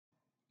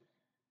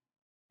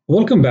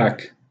Welcome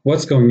back.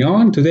 What's going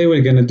on? Today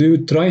we're going to do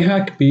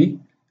TryHackMe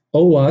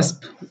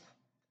OWASP,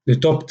 the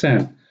top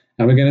 10.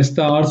 And we're going to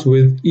start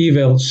with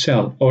evil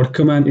shell or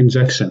command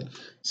injection.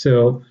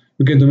 So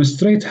we can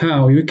demonstrate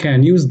how you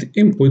can use the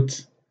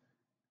input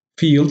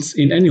fields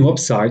in any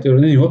website or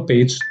any web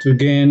page to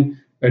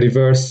gain a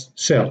reverse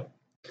shell.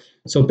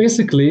 So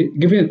basically,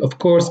 given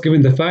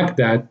the fact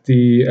that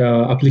the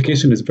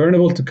application is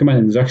vulnerable to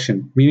command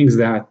injection, meaning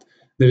that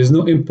there is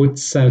no input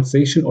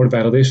sanitization or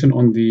validation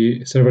on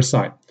the server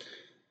side.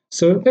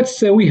 So let's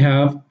say we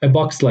have a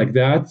box like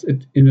that.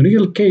 In a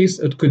real case,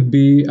 it could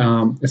be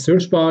a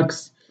search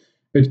box,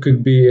 it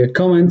could be a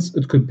comments,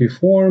 it could be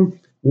form,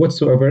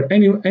 whatsoever,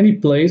 any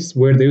place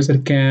where the user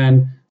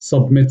can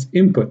submit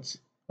input.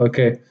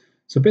 Okay,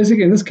 so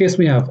basically in this case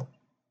we have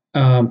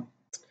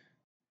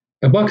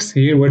a box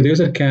here where the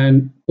user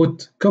can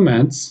put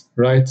comments,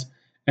 right?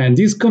 And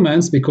these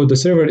comments, because the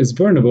server is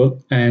vulnerable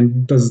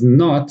and does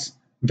not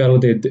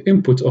validate the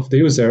input of the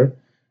user,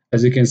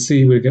 as you can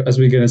see, as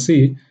we're gonna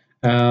see,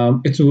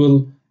 it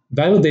will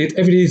validate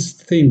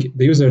everything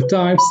the user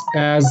types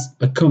as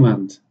a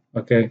command.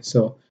 Okay,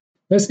 so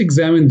let's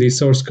examine the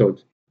source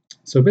code.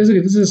 So basically,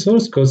 this is a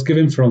source code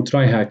given from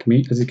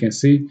TryHackMe, as you can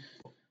see.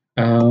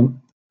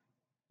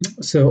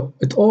 So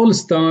it all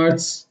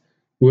starts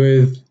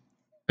with,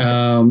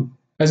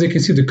 as you can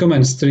see, the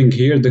command string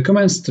here. The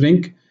command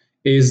string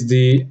is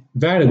the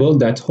variable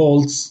that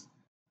holds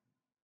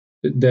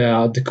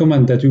the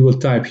command that we will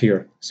type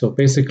here. So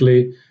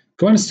basically,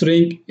 command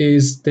string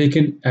is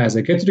taken as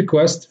a GET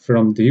request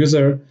from the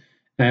user,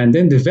 and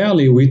then the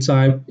value we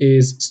type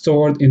is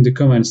stored in the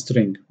command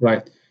string,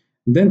 right?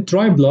 Then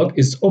try block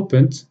is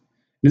opened.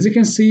 As you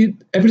can see,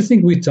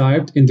 everything we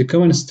typed in the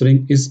command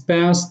string is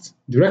passed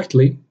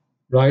directly,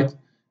 right,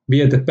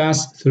 via the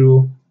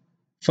pass-through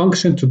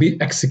function to be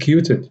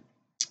executed.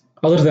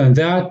 Other than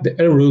that, the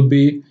error will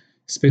be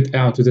spit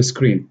out to the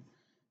screen.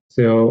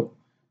 So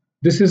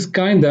this is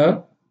kind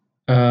of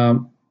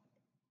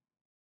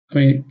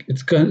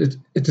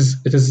it is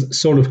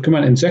sort of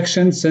command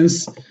injection,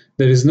 since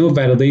there is no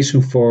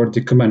validation for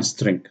the command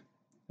string.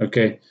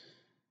 Okay.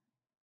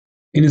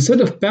 And instead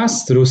of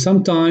pass through,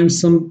 sometimes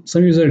some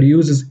user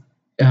uses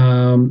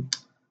eval,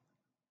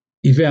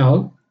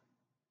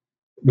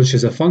 which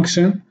is a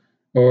function,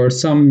 or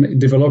some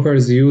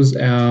developers use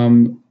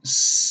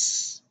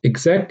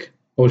exec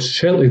or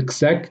shell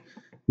exec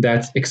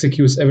that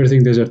executes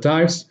everything the user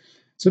types.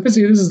 So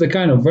basically, this is the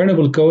kind of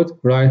vulnerable code,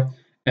 right?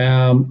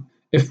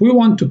 If we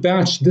want to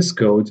patch this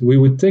code, we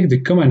would take the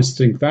command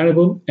string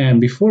variable,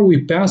 and before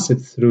we pass it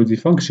through the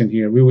function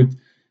here, we would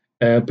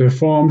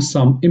perform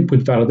some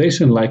input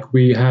validation, like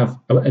we have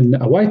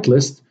a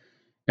whitelist.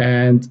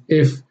 And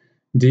if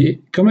the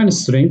command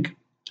string,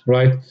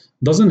 right,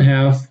 doesn't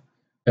have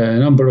a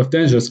number of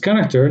dangerous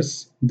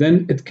characters,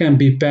 then it can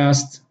be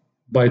passed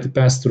by the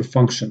pass-through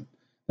function.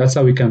 That's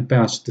how we can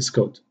patch this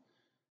code.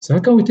 So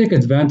how can we take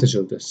advantage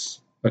of this?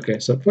 Okay,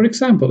 so for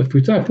example, if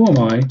we type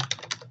OMI,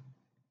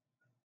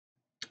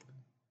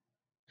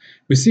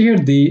 we see here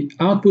the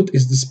output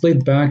is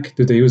displayed back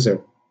to the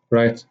user,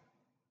 right?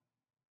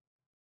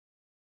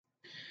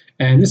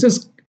 And this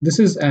is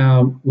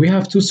we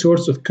have two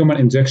sorts of command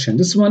injection.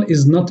 This one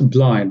is not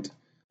blind,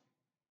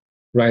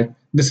 right?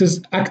 This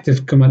is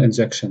active command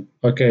injection,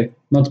 okay,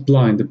 not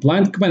blind. The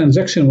blind command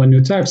injection, when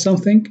you type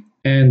something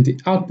and the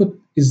output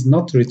is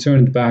not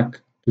returned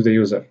back to the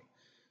user.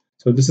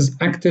 So this is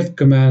active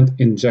command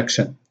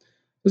injection.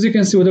 As you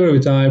can see, whatever we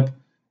type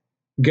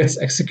gets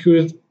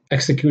executed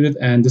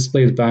and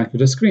displayed back to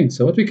the screen.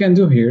 So what we can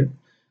do here,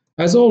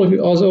 as all of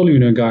you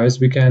know, guys,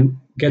 we can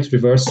get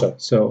reversal.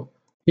 So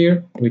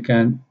here we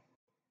can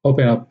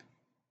open up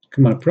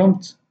command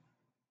prompt,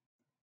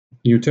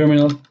 new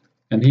terminal,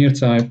 and here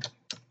type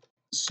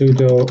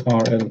sudo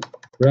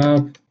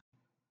rlrab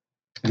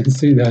and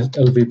see that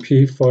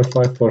LVP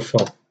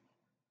 4545.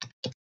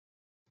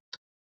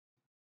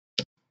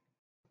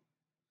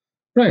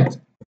 Right.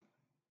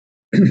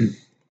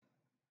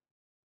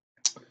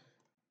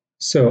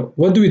 So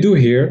what do we do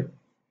here?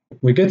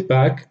 We get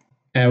back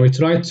and we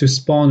try to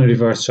spawn a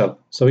reverse shell.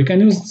 So we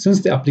can use,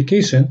 since the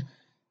application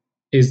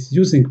is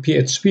using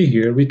PHP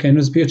here, we can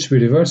use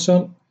PHP reverse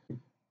shell.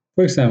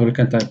 For example, we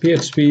can type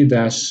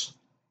php-r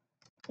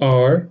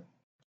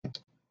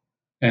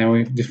and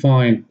we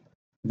define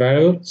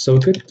variable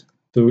socket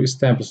to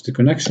establish the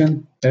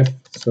connection,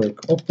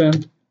 fsock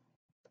open,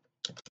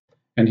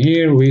 and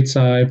here we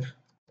type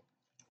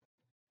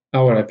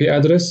our IP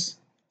address.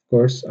 Of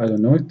course, I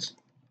don't know it.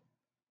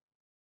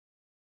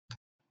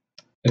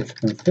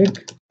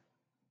 Ifconfig.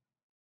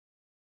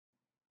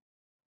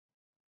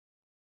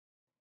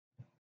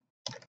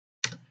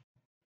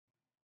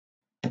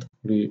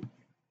 We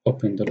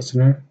open the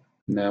listener.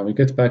 Now we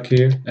get back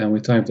here and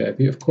we type the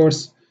IP, of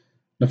course.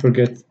 Don't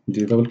forget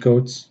the double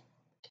quotes.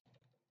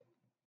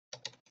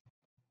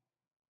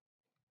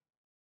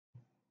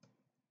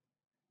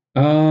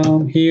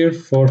 Here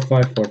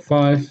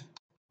 4545,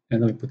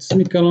 and then we put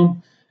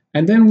semicolon,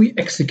 and then we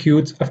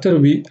execute. After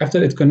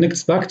it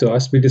connects back to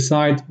us, we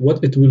decide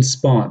what it will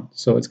spawn.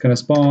 So it's gonna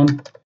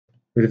spawn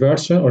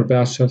reverse shell or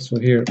bash shell. So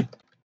here,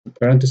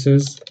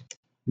 parentheses,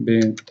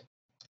 bin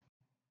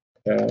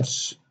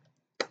dash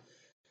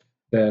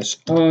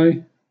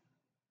I.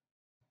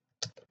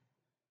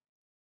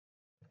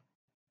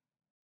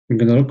 I'm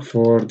gonna look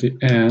for the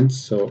and,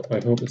 so I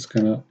hope it's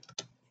gonna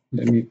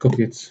let me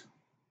copy it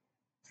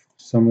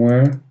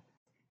somewhere.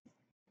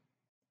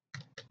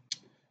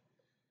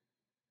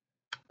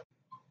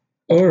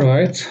 All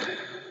right,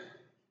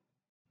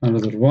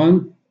 another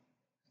 1,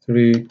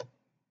 3,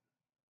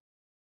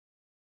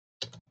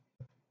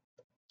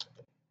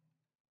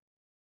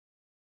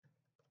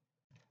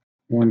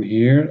 one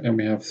here, and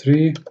we have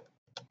 3.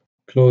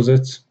 Close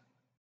it,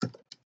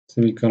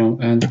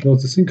 semicolon, and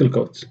close the single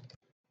quote.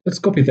 Let's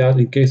copy that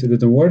in case it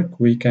didn't work.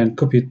 We can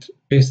copy it,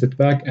 paste it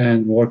back,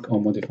 and work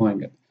on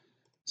modifying it.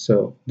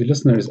 So the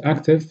listener is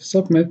active,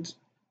 submit,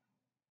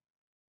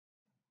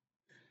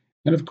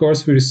 and of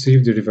course we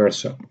receive the reverse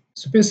shell.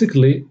 So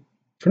basically,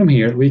 from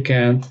here we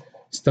can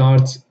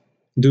start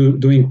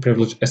doing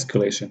privilege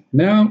escalation.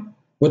 Now,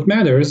 what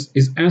matters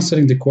is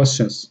answering the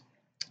questions.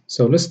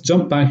 So let's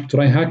jump back to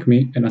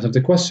TryHackMe and answer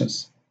the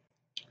questions.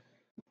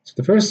 So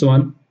the first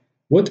one,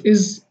 what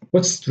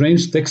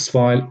strange text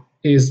file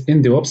is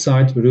in the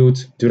website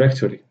root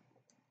directory?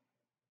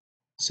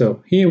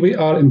 So here we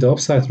are in the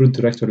website root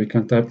directory. We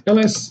can type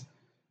ls,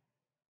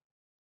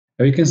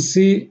 and we can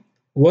see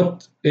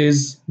what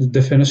is the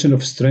definition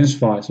of strange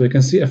file. So we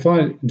can see a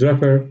file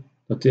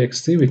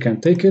dropper.txt. We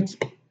can take it,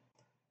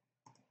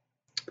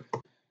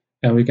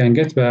 and we can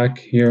get back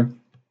here.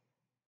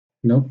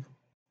 Nope.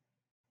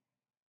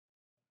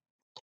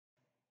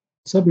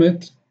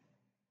 Submit.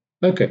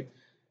 Okay.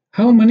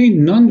 How many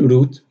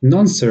non-root,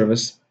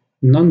 non-service,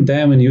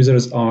 non-daemon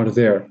users are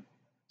there?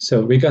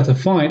 So we got to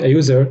find a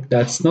user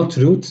that's not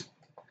root,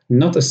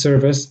 not a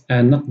service,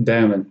 and not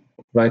daemon,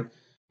 right?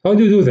 How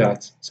do you do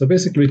that? So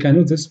basically we can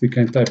do this. We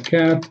can type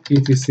cat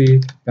etc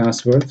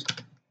password,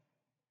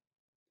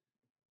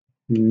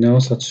 no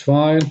such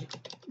file,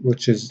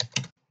 which is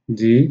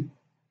D.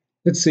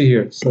 Let's see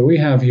here. So we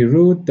have here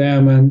root,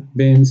 daemon,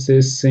 bin,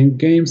 sys, sync,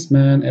 games,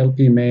 man,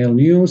 LP, mail,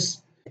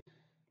 news.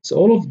 So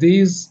all of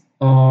these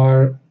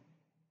are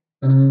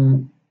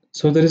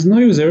so there is no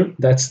user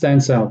that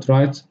stands out,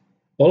 right?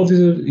 All of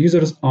these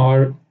users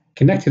are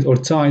connected or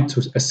tied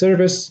to a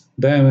service,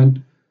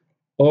 daemon,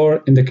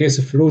 or in the case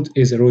of root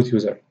is a root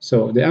user.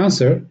 So the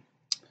answer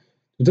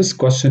to this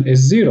question is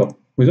 0.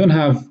 We don't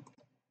have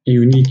a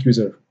unique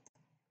user.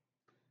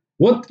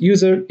 What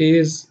user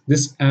is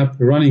this app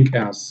running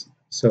as?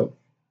 So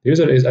the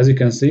user is, as you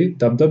can see,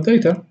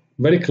 data.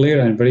 Very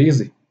clear and very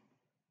easy.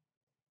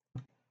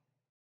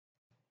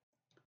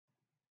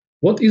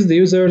 What is the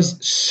user's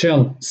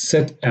shell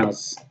set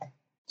as?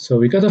 So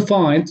we gotta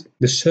find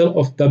the shell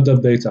of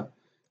data.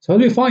 So how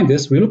do we find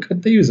this? We look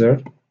at the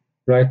user,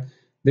 right?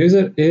 The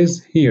user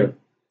is here.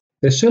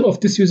 The shell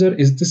of this user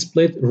is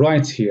displayed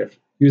right here.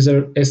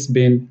 User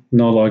sbin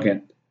no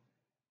login.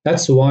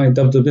 That's why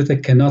data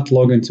cannot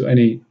log into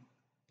any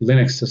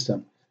Linux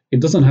system. It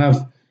doesn't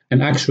have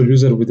an actual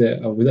user with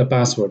a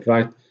password,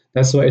 right?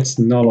 That's why it's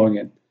no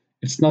login.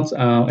 It's not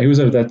a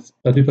user that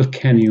people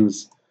can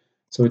use.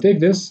 So we take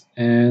this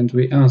and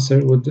we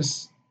answer with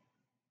this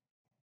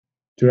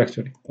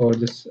directory or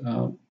this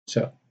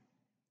shell.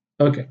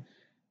 Okay,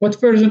 what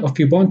version of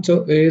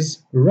Ubuntu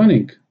is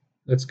running?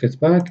 Let's get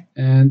back.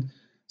 And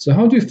so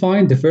how do you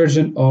find the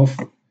version of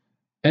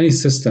any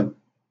system,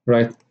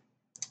 right?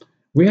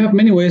 We have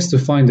many ways to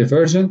find the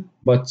version,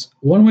 but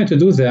one way to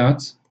do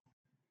that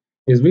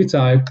is we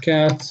type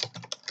cat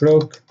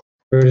proc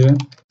version.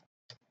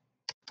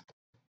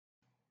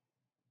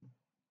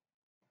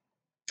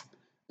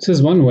 This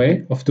is one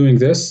way of doing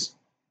this.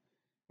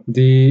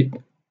 The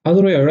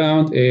other way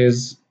around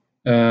is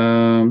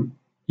uname-a,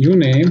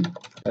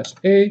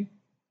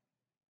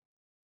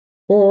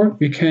 or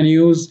you can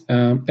use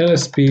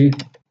lsp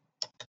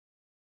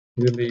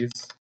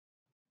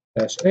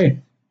release-a.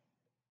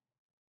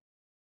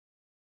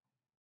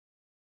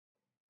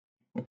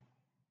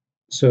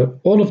 So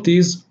all of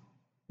these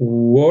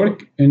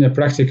work in a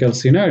practical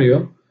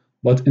scenario,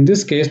 but in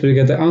this case we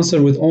get the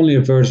answer with only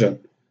a version.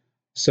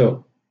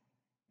 So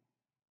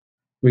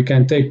we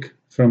can take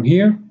from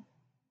here,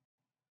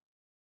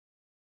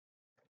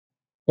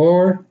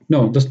 or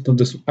no,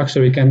 this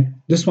actually we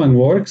can, this one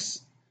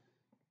works,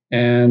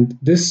 and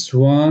this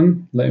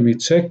one, let me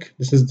check,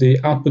 this is the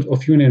output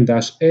of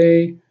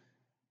uname-a,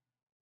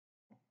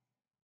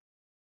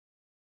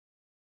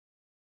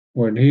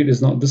 where here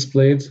is not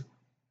displayed,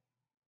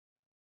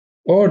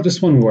 or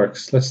this one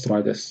works. Let's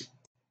try this.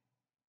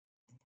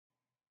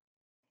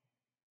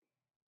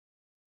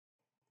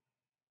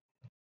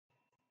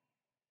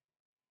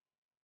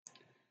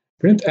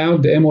 Print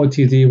out the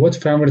MOTD, what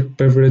framework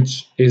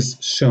privilege is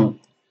shown.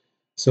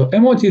 So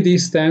MOTD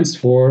stands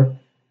for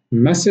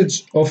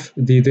message of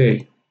the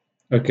day,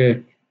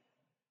 okay?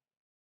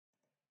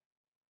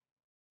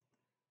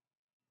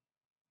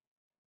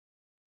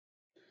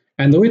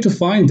 And the way to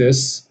find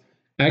this,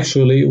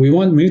 actually, we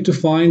need to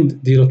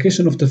find the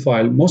location of the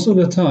file. Most of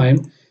the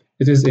time,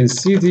 it is in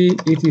cd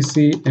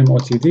etc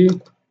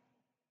motd,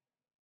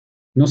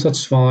 no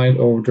such file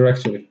or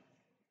directory.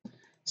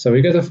 So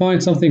we gotta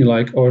find something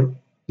like, or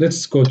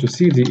let's go to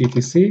cd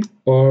etc,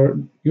 or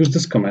use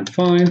this command,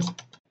 find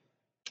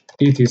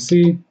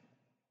etc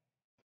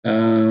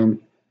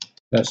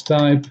dash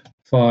type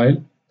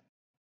file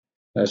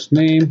dash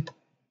name,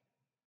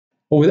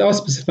 or without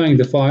specifying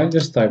the file,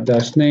 just type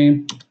dash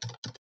name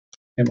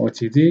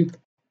MOTD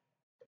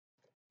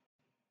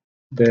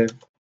dev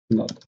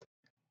node.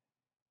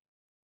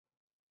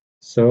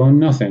 So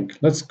nothing.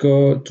 Let's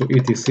go to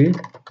etc.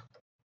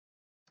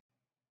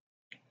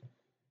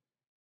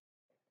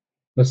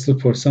 Let's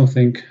look for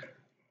something.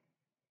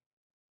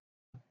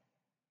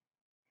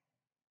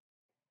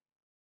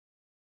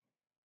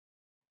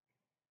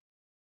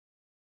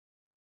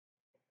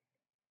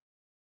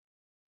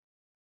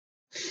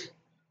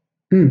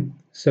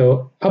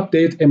 So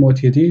update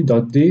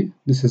motd.d.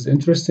 This is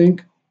interesting.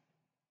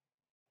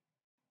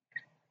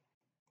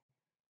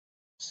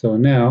 So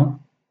now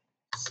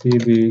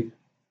cd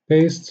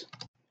paste.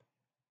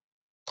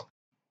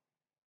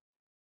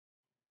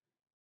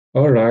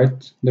 All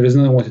right, there is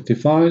no MOTD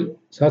file,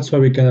 so that's why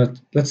we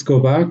cannot. Let's go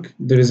back.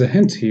 There is a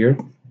hint here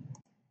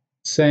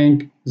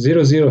saying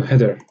 00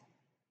 header,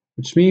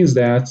 which means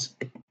that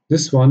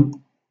this one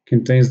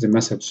contains the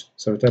message.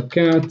 So type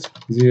cat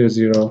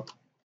 00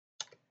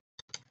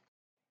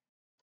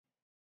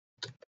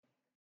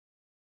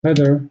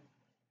 header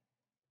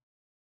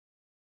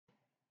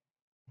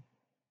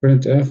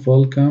printf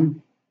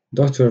welcome.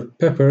 Dr.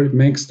 Pepper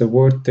makes the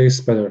word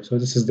taste better. So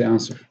this is the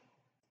answer.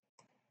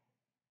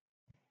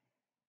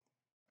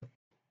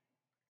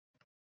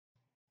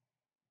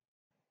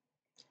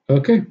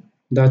 Okay,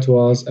 that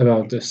was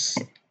about this.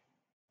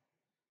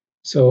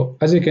 So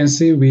as you can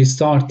see, we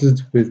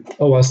started with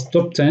OWASP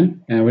top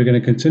 10, and we're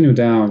going to continue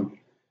down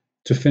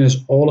to finish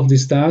all of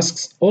these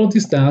tasks. All of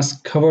these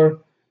tasks cover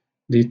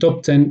the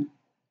top 10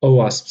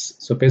 OWASPs.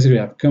 So basically, we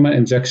have command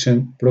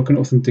injection, broken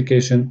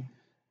authentication,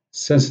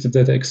 sensitive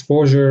data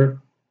exposure,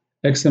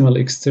 XML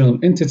external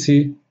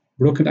entity,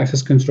 broken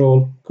access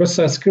control,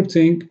 cross-site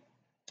scripting,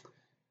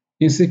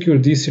 insecure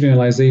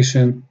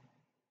deserialization,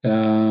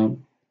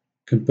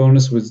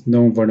 components with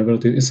known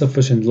vulnerabilities,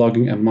 insufficient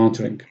logging and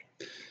monitoring.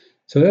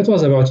 So that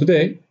was about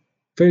today.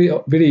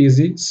 Very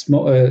easy,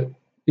 small,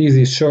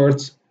 easy,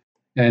 short,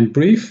 and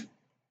brief.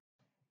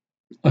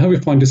 I hope you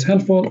find this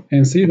helpful,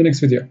 and see you in the next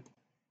video.